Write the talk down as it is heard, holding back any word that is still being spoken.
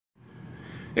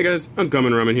Hey guys,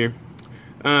 Uncommon Ramen here.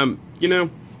 You know,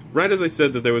 right as I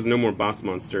said that there was no more boss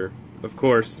monster, of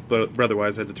course, but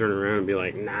Brotherwise had to turn around and be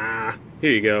like, nah,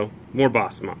 here you go, more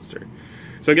boss monster.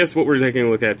 So I guess what we're taking a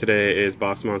look at today is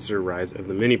Boss Monster Rise of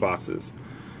the Minibosses.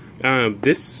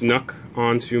 This snuck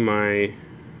onto my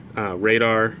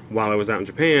radar while I was out in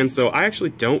Japan, so I actually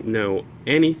don't know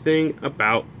anything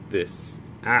about this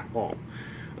at all.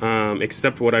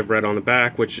 Except what I've read on the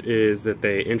back, which is that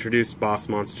they introduced boss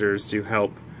monsters to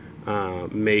help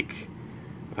make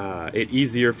it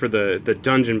easier for the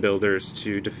dungeon builders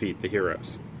to defeat the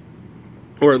heroes,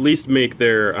 or at least make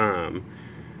their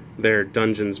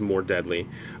dungeons more deadly.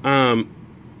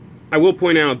 I will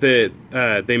point out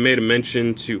that they made a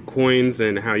mention to coins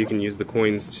and how you can use the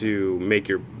coins to make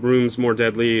your rooms more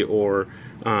deadly or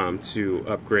to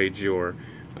upgrade your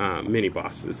mini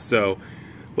bosses. So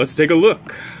let's take a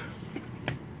look.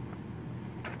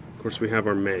 Of course, we have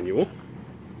our manual.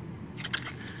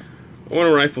 I want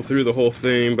to rifle through the whole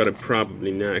thing, but I'm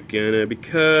probably not gonna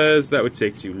because that would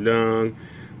take too long.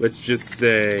 Let's just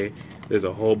say there's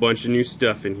a whole bunch of new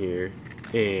stuff in here,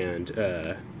 and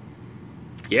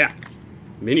yeah,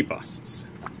 mini bosses.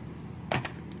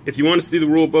 If you want to see the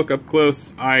rule book up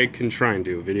close, I can try and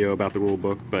do a video about the rule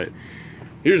book, but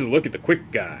here's a look at the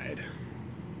quick guide.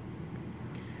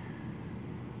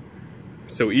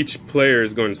 So each player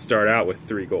is going to start out with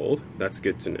 3 gold. That's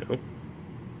good to know.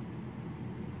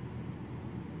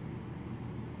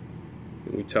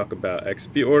 We talk about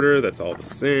XP order, that's all the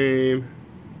same.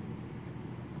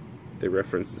 They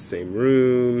reference the same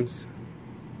rooms.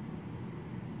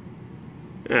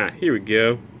 Ah, here we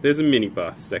go. There's a mini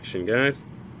boss section, guys.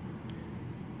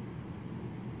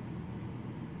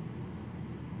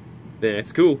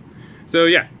 That's cool. So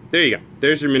yeah, there you go.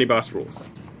 There's your mini boss rules.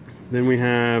 Then we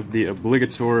have the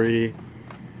obligatory,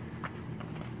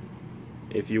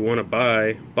 if you want to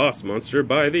buy boss monster,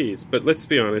 buy these. But let's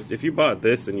be honest, if you bought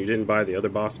this and you didn't buy the other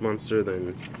boss monster,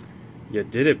 then you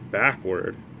did it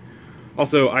backward.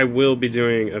 Also, I will be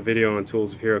doing a video on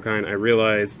Tools of Hero Kind. I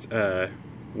realized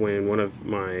when one of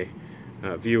my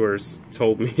viewers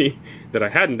told me that I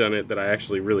hadn't done it, that I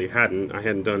actually really hadn't. I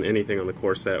hadn't done anything on the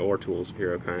core set or Tools of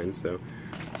Hero Kind, so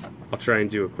I'll try and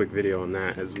do a quick video on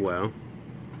that as well.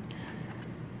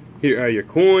 Here are your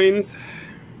coins.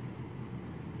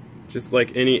 Just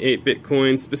like any 8-bit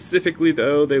coins. Specifically,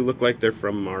 though, they look like they're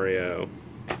from Mario.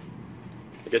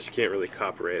 I guess you can't really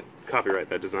copyright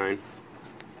that design.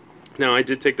 Now, I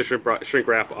did take the shrink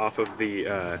wrap off of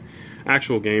the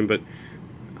actual game, but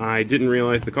I didn't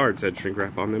realize the cards had shrink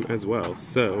wrap on them as well.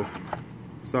 So,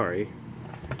 sorry.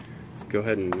 Let's go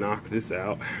ahead and knock this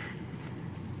out.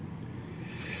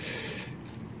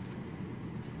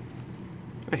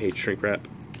 I hate shrink wrap.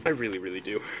 I really, really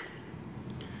do.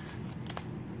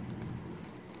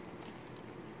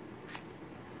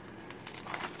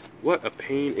 What a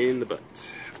pain in the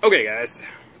butt. Okay, guys.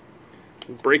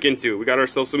 Break into it. We got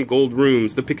ourselves some gold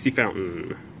rooms. The Pixie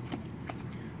Fountain.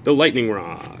 The Lightning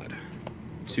Rod.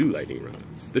 2 lightning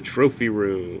rods. The Trophy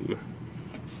Room.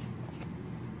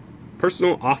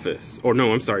 Personal Office. Or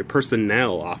no, I'm sorry.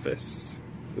 Personnel Office.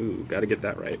 Ooh, gotta get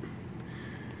that right.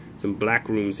 Some black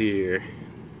rooms here.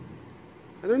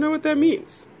 I don't know what that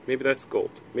means. Maybe that's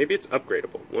gold. Maybe it's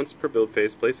upgradable. Once per build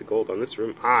phase, place a gold on this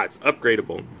room. Ah, it's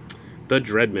upgradable. The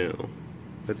Dreadmill.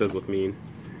 That does look mean.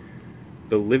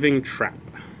 The Living Trap.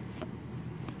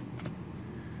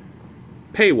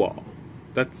 Paywall.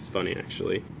 That's funny,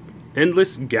 actually.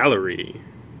 Endless Gallery.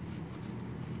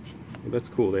 That's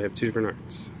cool. They have 2 different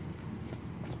arts.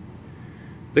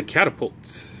 The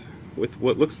Catapult. With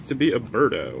what looks to be a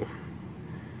birdo.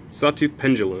 Sawtooth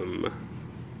Pendulum.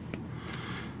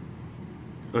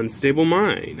 Unstable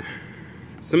Mine.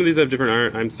 Some of these have different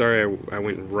art. I'm sorry I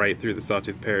went right through the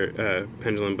Sawtooth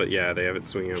Pendulum, but yeah, they have it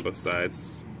swinging on both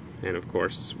sides. And of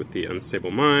course, with the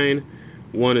Unstable Mine,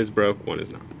 one is broke, one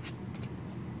is not.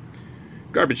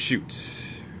 Garbage Chute.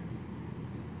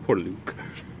 Poor Luke.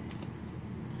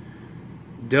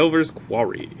 Delver's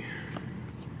Quarry.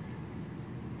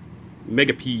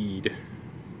 Megapede.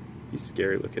 He's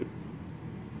scary looking.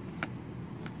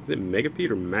 Is it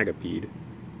Megapede or Magapede?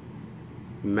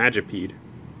 Magipede.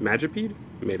 Magipede?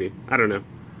 Maybe. I don't know.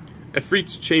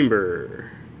 Efreet's Chamber.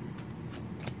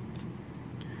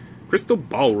 Crystal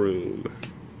Ballroom.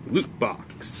 Loot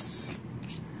Box.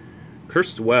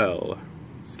 Cursed Well.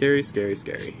 Scary, scary,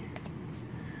 scary.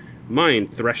 Mine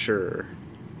Thresher.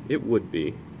 It would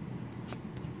be.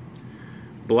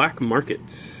 Black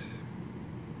Market.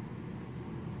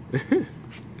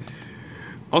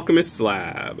 Alchemist's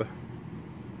Lab.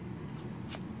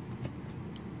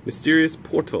 Mysterious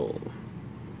Portal.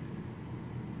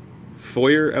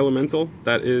 Foyer Elemental?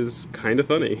 That is kind of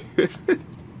funny.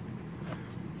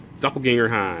 Doppelganger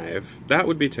Hive. That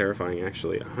would be terrifying,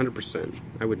 actually. 100%.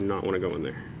 I would not want to go in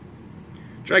there.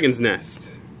 Dragon's Nest.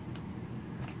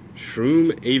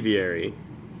 Shroom Aviary.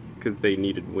 Because they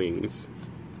needed wings.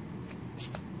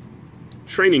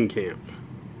 Training Camp.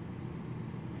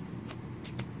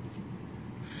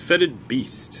 Fetid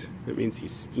Beast. That means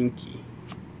he's stinky.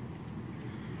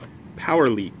 Power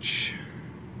Leech.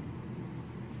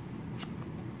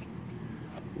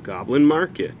 Goblin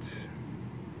Market.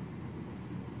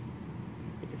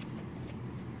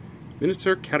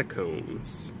 Minotaur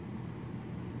Catacombs.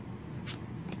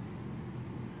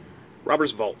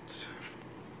 Robber's Vault.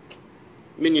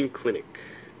 Minion Clinic.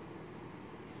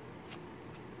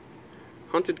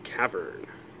 Haunted Cavern.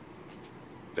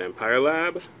 Vampire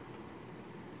Lab.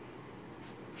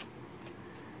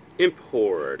 Imp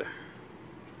Horde.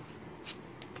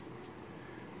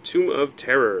 Tomb of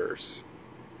Terrors.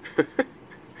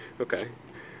 Okay.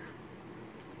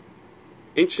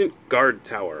 Ancient Guard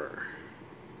Tower.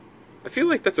 I feel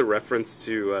like that's a reference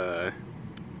to,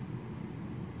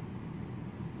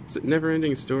 is it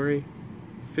Neverending Story?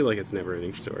 I feel like it's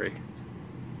Neverending Story.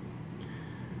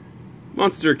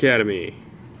 Monster Academy.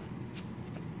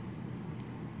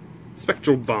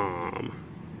 Spectral Bomb.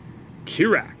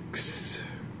 Kirax.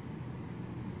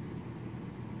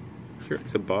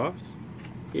 Kirax a boss?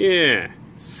 Yeah.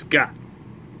 Scott.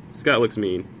 Scott looks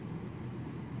mean.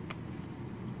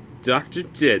 Dr.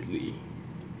 Deadly.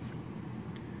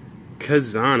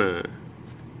 Kazana.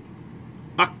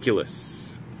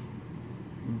 Oculus.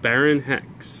 Baron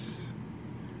Hex.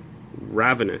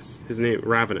 Ravenous. His name,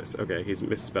 Ravenous. Okay, he's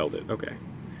misspelled it. Okay.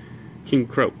 King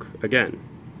Croak. Again.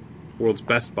 World's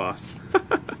best boss.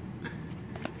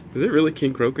 Is it really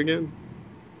King Croak again?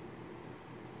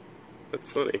 That's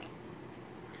funny.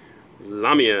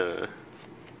 Lamia.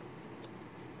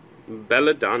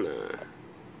 Belladonna.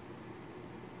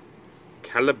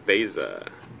 Calabaza.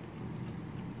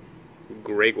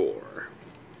 Gregor.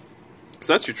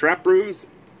 So that's your trap rooms.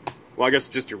 Well, I guess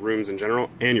just your rooms in general,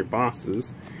 and your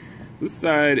bosses. This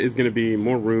side is going to be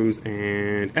more rooms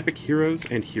and epic heroes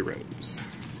and heroes.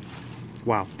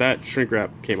 Wow, that shrink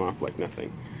wrap came off like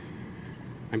nothing.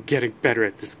 I'm getting better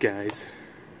at this, guys.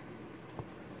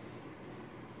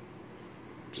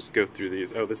 Just go through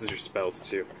these. Oh, this is your spells,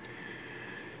 too.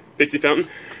 Pixie Fountain.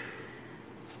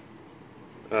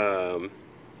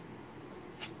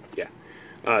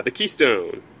 Yeah. The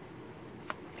Keystone.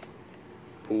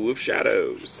 Pool of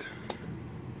Shadows.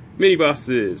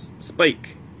 Minibosses.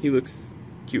 Spike. He looks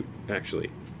cute, actually.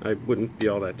 I wouldn't be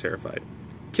all that terrified.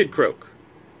 Kid Croak.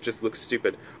 Just looks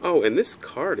stupid. Oh, and this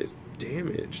card is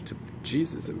damaged to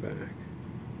Jesus and back.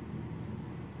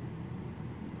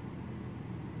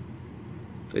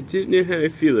 I don't know how I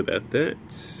feel about that.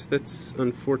 That's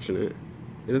unfortunate.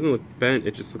 It doesn't look bent,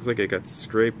 it just looks like it got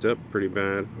scraped up pretty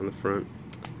bad on the front.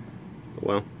 Oh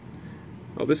well.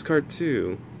 Oh, this card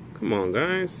too. Come on,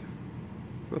 guys.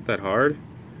 Not that hard.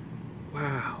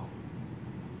 Wow.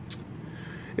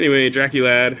 Anyway,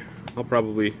 Draculad. I'll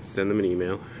probably send them an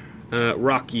email.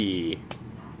 Rocky.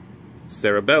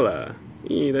 Cerebella.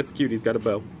 That's cute, he's got a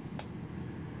bow.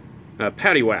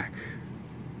 Paddywhack.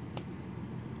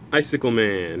 Icicle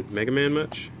Man. Mega Man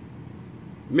much?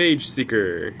 Mage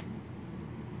Seeker.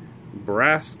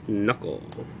 Brass Knuckle.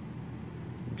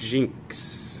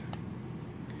 Jinx.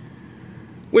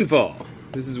 Windfall.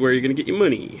 This is where you're gonna get your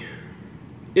money.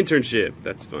 Internship.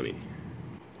 That's funny.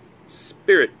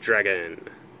 Spirit Dragon.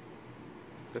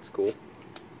 That's cool.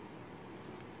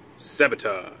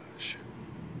 Sabotage.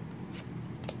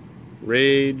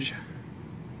 Rage.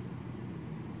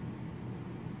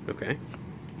 Okay.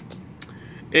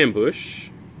 Ambush.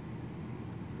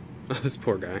 Oh, this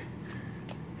poor guy.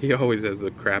 He always has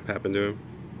the crap happen to him.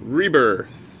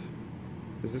 Rebirth.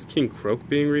 Is this King Croak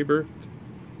being rebirthed?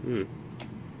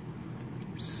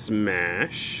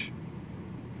 Smash.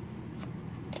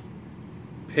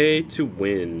 Pay to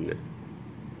win.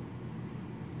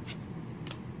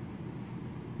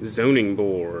 Zoning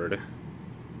board.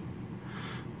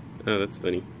 Oh, that's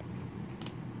funny.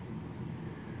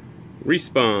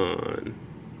 Respawn.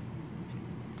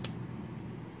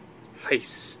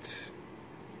 Heist.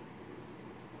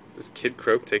 Is this Kid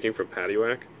Croak taking from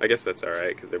Paddywhack? I guess that's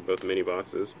alright, because they're both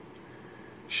mini-bosses.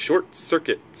 Short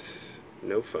Circuit.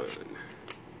 No fun.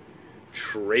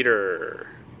 Traitor.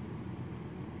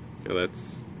 Oh,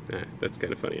 that's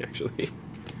kind of funny, actually.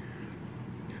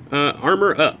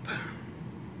 Armor Up.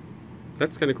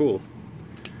 That's kind of cool.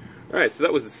 Alright, so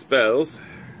that was the spells.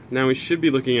 Now we should be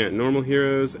looking at normal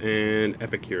heroes and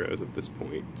epic heroes at this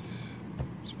point.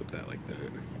 Just put that like that.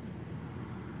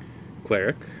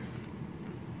 Cleric.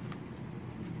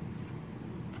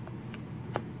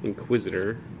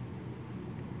 Inquisitor.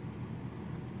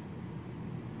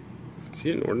 Is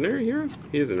he an ordinary hero?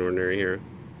 He is an ordinary hero.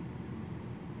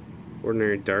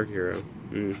 Ordinary dark hero.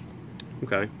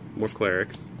 Okay, more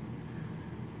clerics.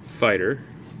 Fighter.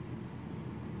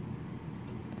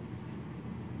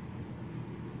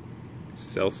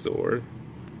 Sellsword.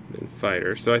 And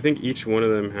fighter. So I think each one of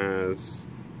them has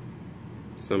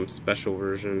some special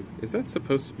version. Is that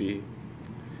supposed to be?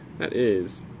 That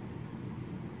is.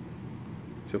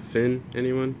 So Finn,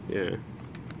 anyone? Yeah.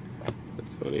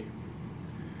 That's funny.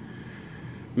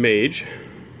 Mage.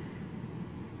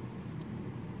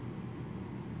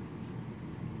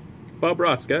 Bob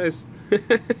Ross, guys.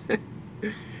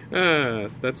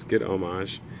 That's good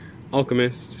homage.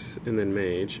 Alchemist, and then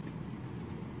Mage.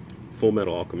 Full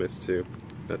Metal Alchemist, too.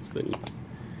 That's funny.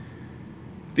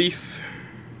 Thief.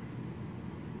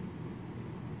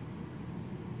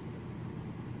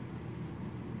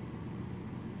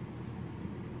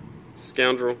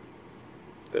 Scoundrel.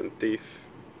 Then Thief.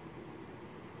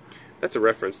 That's a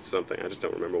reference to something. I just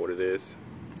don't remember what it is.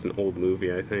 It's an old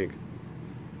movie, I think.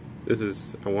 This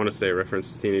is, I want to say, a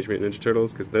reference to Teenage Mutant Ninja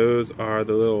Turtles, because those are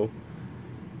the little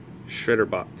shredder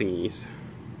bot thingies.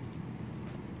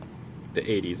 The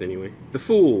 80s, anyway. The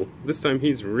Fool! This time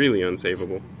he's really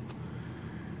unsavable.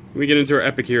 We get into our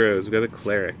epic heroes. We got the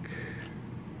Cleric.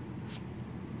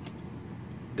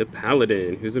 The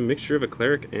Paladin, who's a mixture of a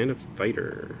cleric and a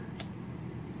fighter.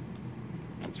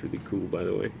 That's really cool, by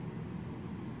the way.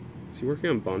 Is he working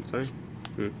on bonsai?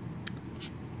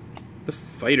 The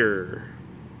Fighter.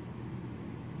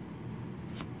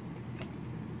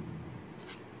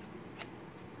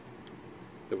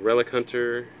 The Relic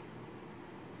Hunter.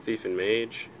 Thief and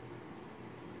Mage.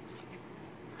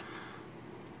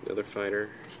 Another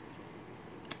fighter.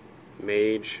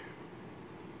 Mage.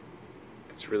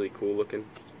 That's really cool looking.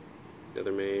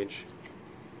 Another mage.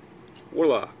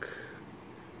 Warlock.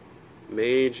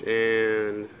 Mage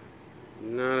and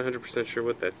not 100% sure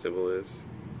what that symbol is.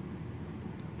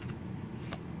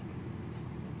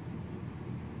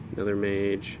 Another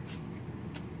mage.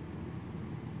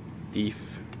 Thief.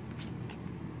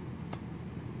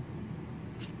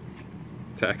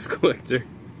 Tax collector.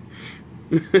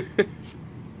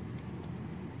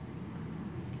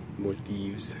 More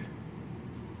thieves.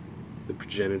 The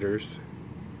progenitors.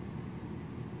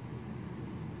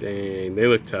 Dang, they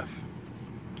look tough.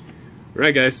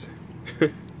 Right, guys.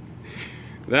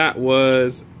 That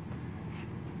was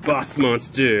Boss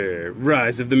Monster,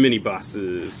 Rise of the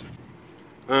Minibosses.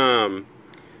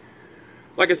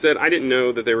 Like I said, I didn't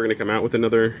know that they were going to come out with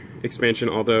another expansion,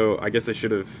 although I guess I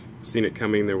should have seen it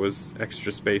coming. There was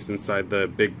extra space inside the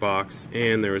big box,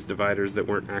 and there was dividers that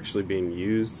weren't actually being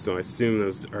used, so I assume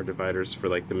those are dividers for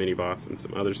like the mini-boss and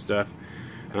some other stuff.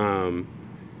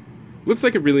 Looks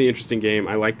like a really interesting game.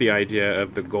 I like the idea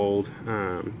of the gold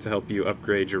to help you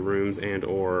upgrade your rooms and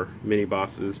or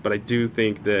mini-bosses, but I do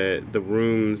think that the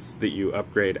rooms that you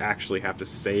upgrade actually have to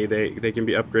say they can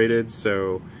be upgraded,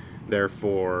 so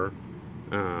therefore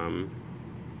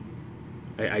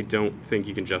I don't think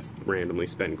you can just randomly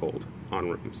spend gold on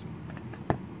rooms.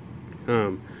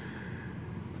 But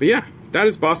yeah, that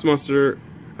is Boss Monster,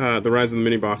 The Rise of the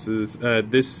Mini-Bosses.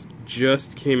 This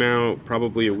just came out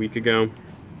probably a week ago.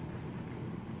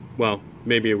 Well,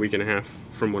 maybe a week and a half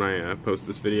from when I post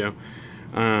this video.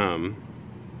 So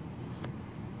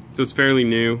it's fairly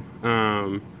new.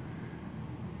 And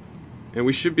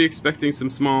we should be expecting some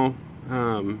small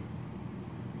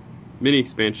mini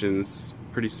expansions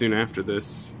pretty soon after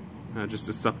this, just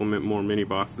to supplement more mini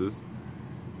bosses.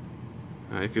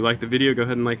 If you like the video, go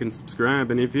ahead and like and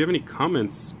subscribe, and if you have any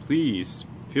comments, please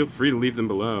feel free to leave them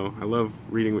below. I love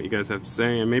reading what you guys have to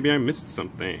say, and maybe I missed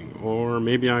something, or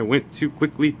maybe I went too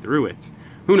quickly through it.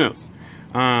 Who knows?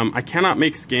 I cannot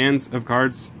make scans of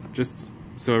cards, just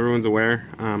so everyone's aware.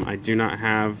 I do not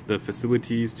have the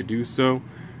facilities to do so.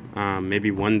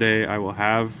 Maybe one day I will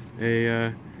have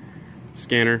a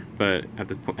scanner, but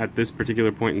at this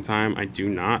particular point in time I do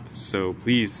not, so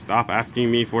please stop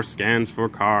asking me for scans for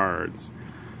cards.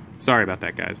 Sorry about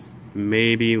that, guys.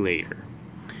 Maybe later.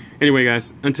 Anyway,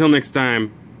 guys, until next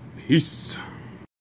time, peace.